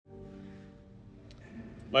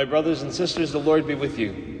My brothers and sisters, the Lord be with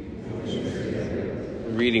you.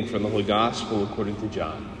 A reading from the Holy Gospel according to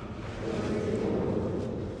John.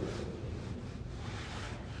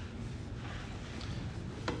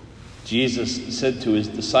 Jesus said to his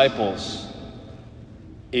disciples,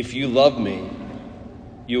 "If you love me,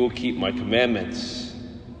 you will keep my commandments.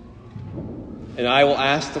 And I will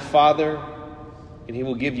ask the Father, and he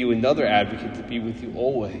will give you another advocate to be with you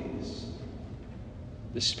always,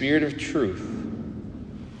 the Spirit of truth,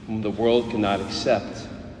 whom the world cannot accept,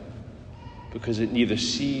 because it neither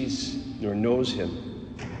sees nor knows him.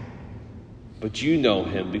 But you know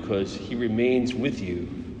him, because he remains with you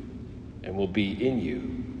and will be in you.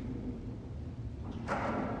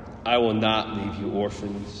 I will not leave you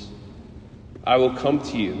orphans. I will come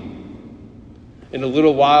to you. In a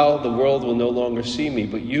little while the world will no longer see me,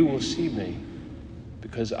 but you will see me,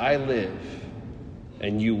 because I live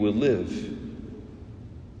and you will live.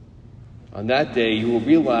 On that day you will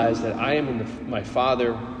realize that I am in my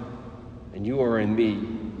Father, and you are in me,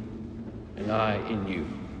 and I in you.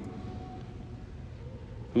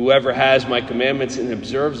 Whoever has my commandments and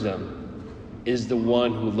observes them is the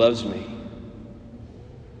one who loves me.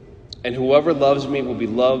 And whoever loves me will be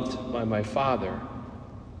loved by my Father,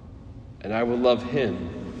 and I will love him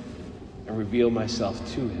and reveal myself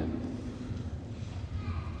to him."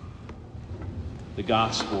 The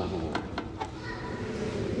Gospel of the Lord.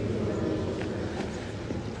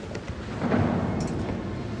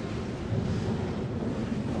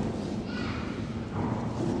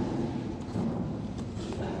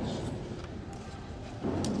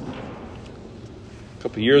 A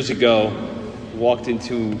couple years ago, I walked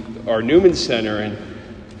into our Newman Center and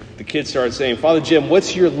the kids started saying, "Father Jim,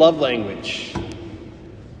 what's your love language?"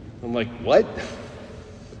 I'm like, "What?"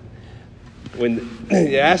 When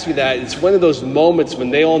they asked me that, it's one of those moments when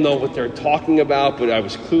they all know what they're talking about, but I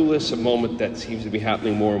was clueless, a moment that seems to be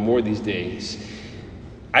happening more and more these days.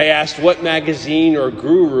 I asked what magazine or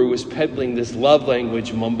guru was peddling this love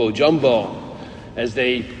language mumbo-jumbo, as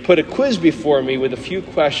they put a quiz before me with a few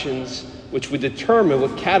questions which would determine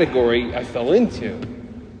what category I fell into.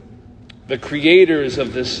 The creators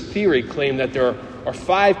of this theory claim that there are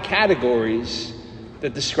 5 categories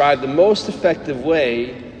that describe the most effective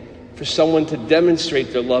way for someone to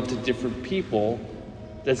demonstrate their love to different people,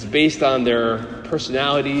 that's based on their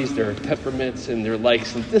personalities, their temperaments, and their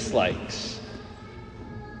likes and dislikes.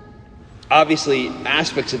 Obviously,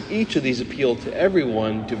 aspects of each of these appeal to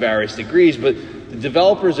everyone to various degrees, but the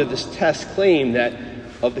developers of this test claim that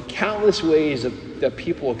of the countless ways that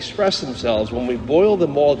people express themselves, when we boil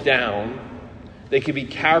them all down, they can be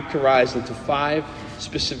categorized into 5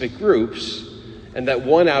 specific groups, and that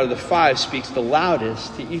 1 out of the 5 speaks the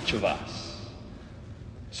loudest to each of us.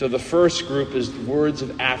 So the first group is words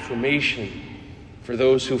of affirmation. For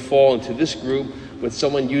those who fall into this group, when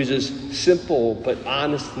someone uses simple but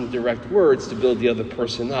honest and direct words to build the other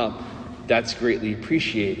person up, that's greatly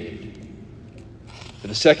appreciated. For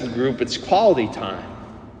the second group, it's quality time.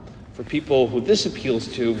 For people who this appeals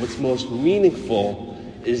to, what's most meaningful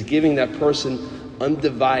is giving that person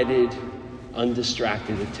undivided,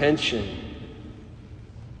 undistracted attention.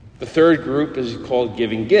 The third group is called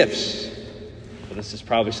giving gifts. Well, this is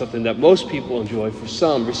probably something that most people enjoy. For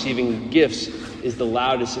some, receiving gifts is the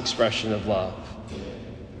loudest expression of love.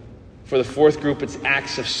 For the fourth group, it's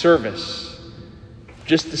acts of service.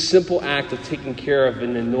 Just the simple act of taking care of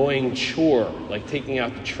an annoying chore, like taking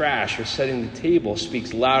out the trash or setting the table,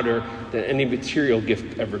 speaks louder than any material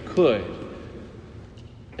gift ever could.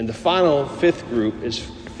 And the final 5th group is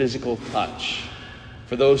physical touch.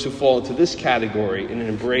 For those who fall into this category, an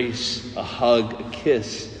embrace, a hug, a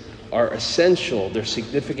kiss are essential. They're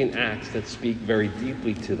significant acts that speak very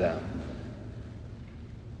deeply to them.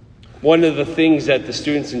 One of the things that the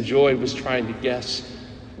students enjoyed was trying to guess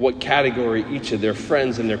what category each of their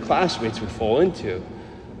friends and their classmates would fall into.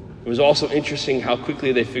 It was also interesting how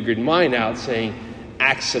quickly they figured mine out, saying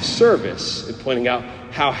acts of service, and pointing out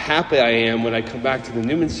how happy I am when I come back to the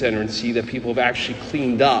Newman Center and see that people have actually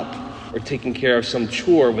cleaned up or taken care of some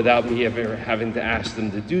chore without me ever having to ask them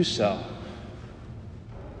to do so.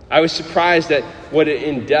 I was surprised at what an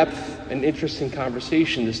in-depth and interesting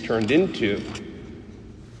conversation this turned into.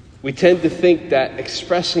 We tend to think that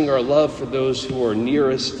expressing our love for those who are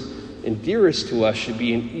nearest and dearest to us should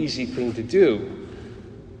be an easy thing to do.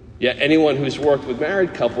 Yet anyone who's worked with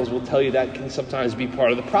married couples will tell you that can sometimes be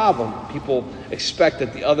part of the problem. People expect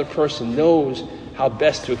that the other person knows how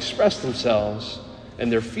best to express themselves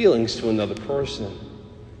and their feelings to another person.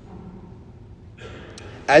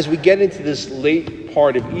 As we get into this late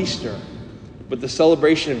part of Easter, with the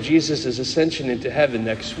celebration of Jesus' ascension into heaven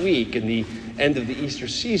next week and the end of the Easter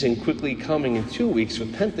season quickly coming in 2 weeks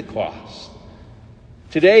with Pentecost.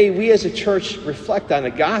 Today, we as a church reflect on the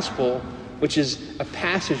gospel, which is a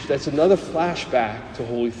passage that's another flashback to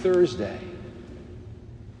Holy Thursday.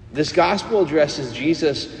 This gospel addresses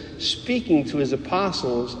Jesus speaking to his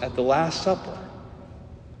apostles at the Last Supper,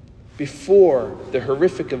 before the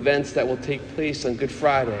horrific events that will take place on Good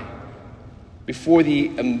Friday, before the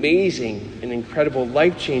amazing and incredible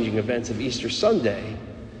life-changing events of Easter Sunday.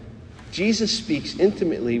 Jesus speaks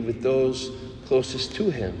intimately with those closest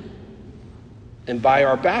to him. And by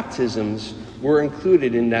our baptisms, we're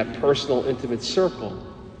included in that personal, intimate circle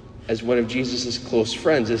as one of Jesus' close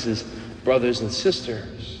friends, as his brothers and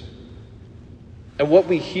sisters. And what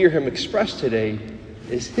we hear him express today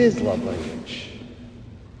is his love language.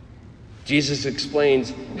 Jesus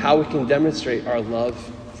explains how we can demonstrate our love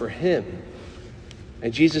for him.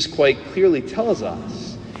 And Jesus quite clearly tells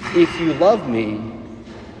us, if you love me,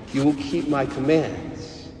 you will keep my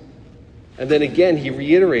commands. And then again, he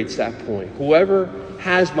reiterates that point. Whoever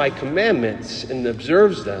has my commandments and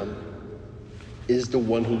observes them is the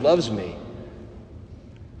one who loves me.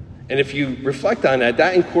 And if you reflect on that,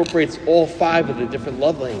 that incorporates all 5 of the different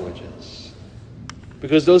love languages.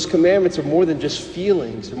 Because those commandments are more than just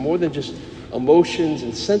feelings, they're more than just emotions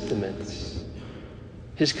and sentiments.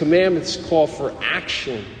 His commandments call for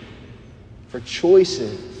action, for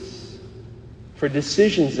choices, for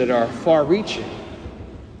decisions that are far-reaching.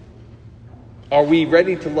 Are we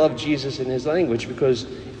ready to love Jesus in his language? Because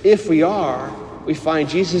if we are, we find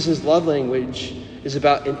Jesus' love language is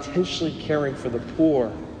about intentionally caring for the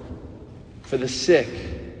poor, for the sick,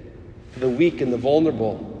 for the weak and the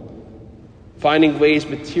vulnerable, finding ways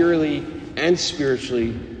materially and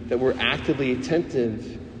spiritually that we're actively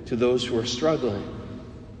attentive to those who are struggling.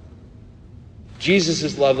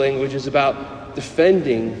 Jesus' love language is about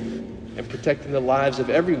defending and protecting the lives of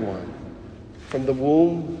everyone, from the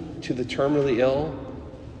womb to the terminally ill,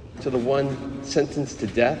 to the one sentenced to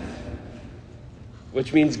death,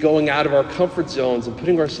 which means going out of our comfort zones and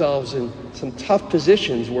putting ourselves in some tough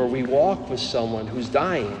positions where we walk with someone who's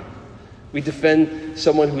dying. We defend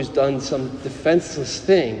someone who's done some defenseless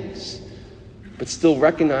things, but still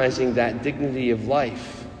recognizing that dignity of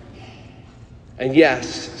life. And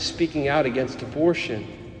yes, speaking out against abortion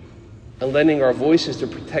and lending our voices to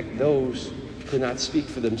protect those who cannot speak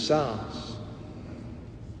for themselves.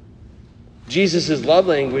 Jesus' love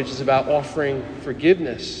language is about offering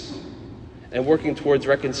forgiveness and working towards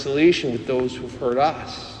reconciliation with those who've hurt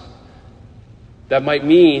us. That might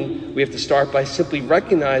mean we have to start by simply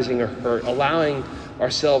recognizing our hurt, allowing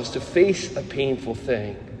ourselves to face a painful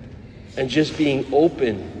thing, and just being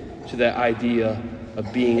open to that idea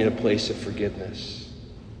of being in a place of forgiveness.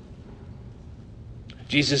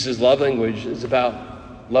 Jesus' love language is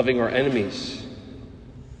about loving our enemies.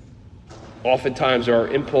 Oftentimes our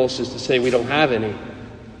impulse is to say we don't have any.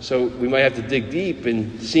 So we might have to dig deep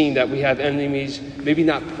in seeing that we have enemies, maybe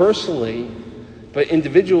not personally, but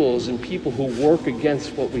individuals and people who work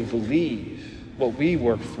against what we believe, what we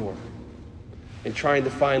work for, and trying to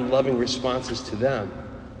find loving responses to them.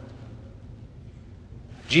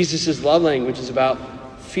 Jesus' love language is about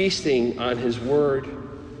feasting on his word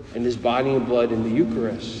and his body and blood in the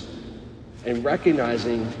Eucharist, and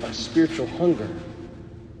recognizing a spiritual hunger,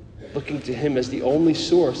 looking to him as the only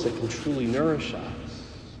source that can truly nourish us.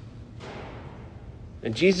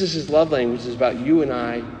 And Jesus' love language is about you and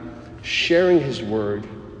I sharing his word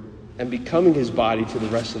and becoming his body to the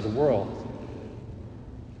rest of the world.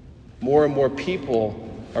 More and more people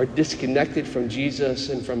are disconnected from Jesus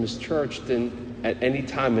and from his church than at any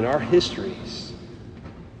time in our histories.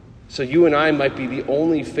 So you and I might be the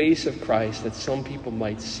only face of Christ that some people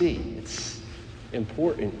might see. It's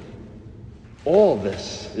important. All of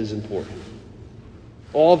this is important.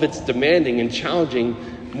 All of it's demanding and challenging,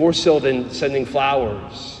 more so than sending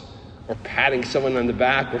flowers or patting someone on the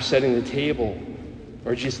back or setting the table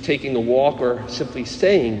or just taking a walk or simply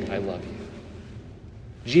saying, I love you.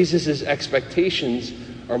 Jesus' expectations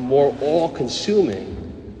are more all-consuming,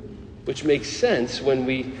 which makes sense when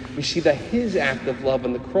we see that his act of love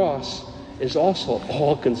on the cross is also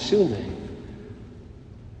all-consuming.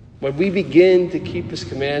 When we begin to keep his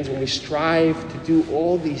commands, when we strive to do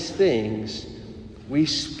all these things, we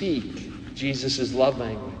speak Jesus' love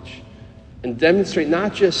language and demonstrate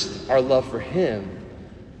not just our love for him,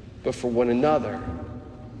 but for one another.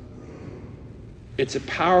 It's a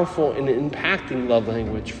powerful and impacting love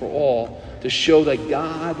language for all to show that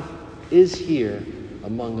God is here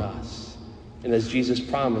among us, and as Jesus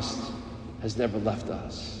promised, has never left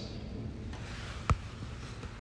us.